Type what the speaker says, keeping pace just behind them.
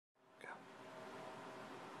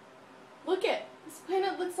Look it! This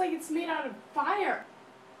planet looks like it's made out of fire.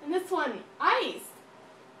 And this one, ice.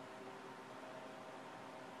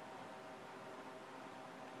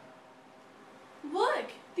 Look!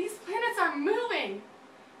 These planets are moving!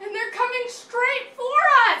 And they're coming straight for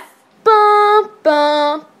us! Bum,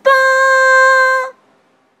 bum, bum!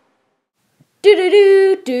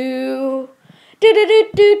 Do-do-do-do.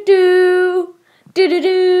 Do-do-do-do-do.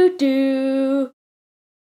 Do-do-do-do.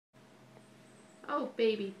 Oh,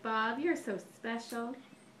 baby Bob, you're so special.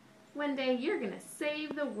 One day you're gonna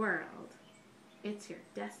save the world. It's your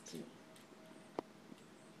destiny.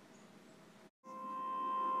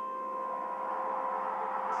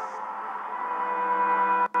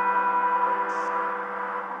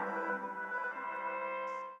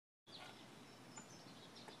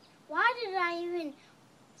 Why did I even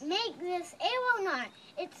make this aeronaut?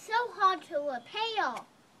 It's so hard to repair.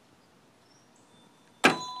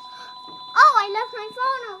 Oh, I left my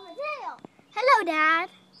phone over there. Hello, Dad.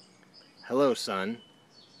 Hello, son.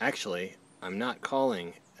 Actually, I'm not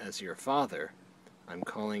calling as your father. I'm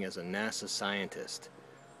calling as a NASA scientist.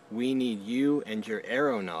 We need you and your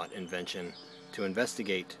aeronaut invention to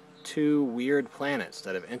investigate 2 weird planets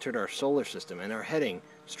that have entered our solar system and are heading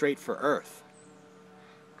straight for Earth.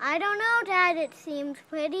 I don't know, Dad. It seems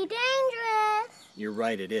pretty dangerous. You're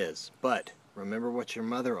right, it is. But remember what your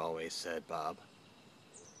mother always said, Bob.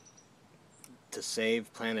 To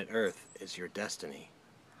save planet Earth is your destiny.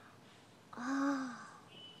 Oh.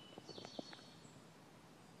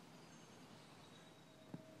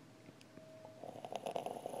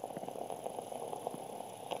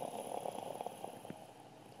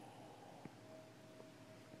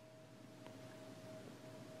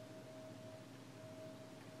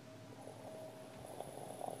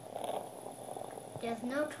 There's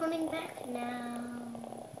no turning back now.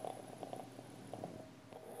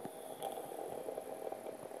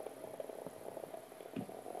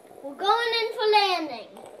 We're going in for landing.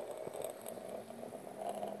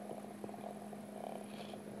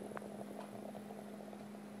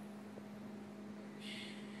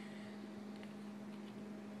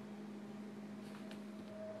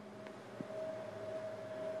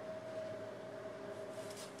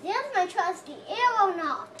 There's my trusty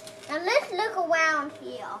aeronaut. Now let's look around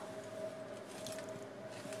here.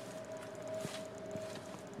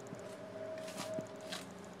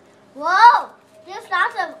 Whoa! There's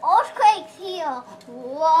lots of earthquakes here.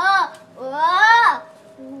 Whoa! Whoa!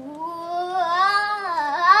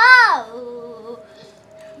 Whoa!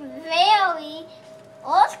 Very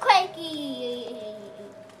earthquakey.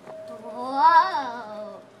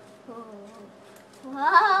 Whoa!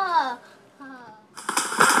 Whoa!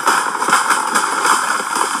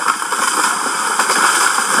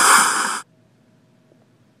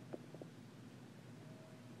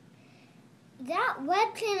 That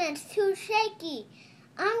red planet's too shaky.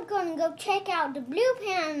 I'm gonna go check out the blue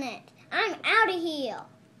planet. I'm out of here.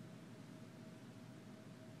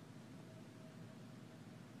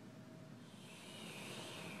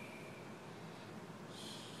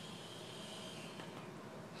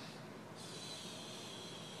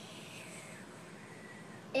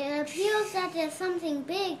 It appears that there's something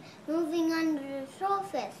big moving under the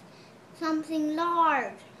surface. Something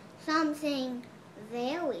large. Something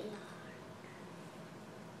very large.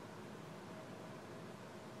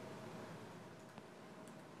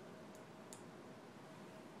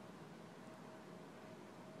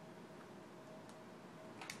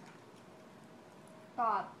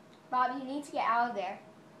 Bob, you need to get out of there.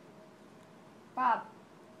 Bob,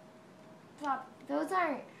 those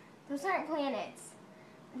aren't planets.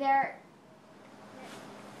 They're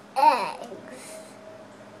Eggs.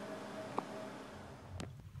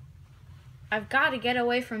 I've got to get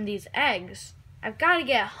away from these eggs. I've got to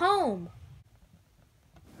get home.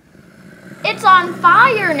 It's on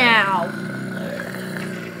fire now.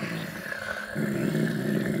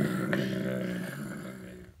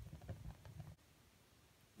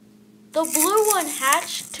 The blue one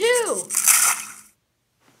hatched too.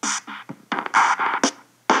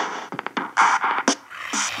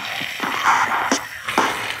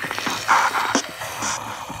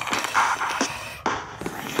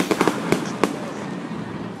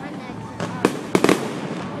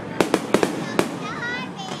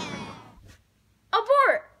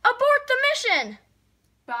 Abort the mission.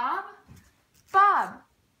 Bob? Bob!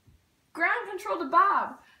 Ground control to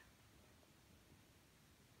Bob.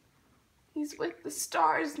 He's with the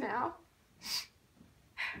stars now.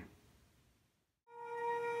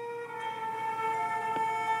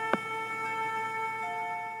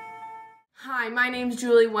 Hi, my name's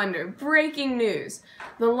Julie Wonder. Breaking news.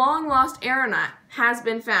 The long-lost aeronaut has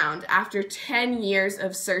been found after 10 years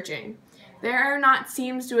of searching. The aeronaut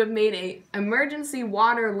seems to have made an emergency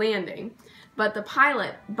water landing, but the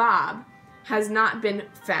pilot, Bob, has not been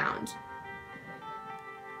found.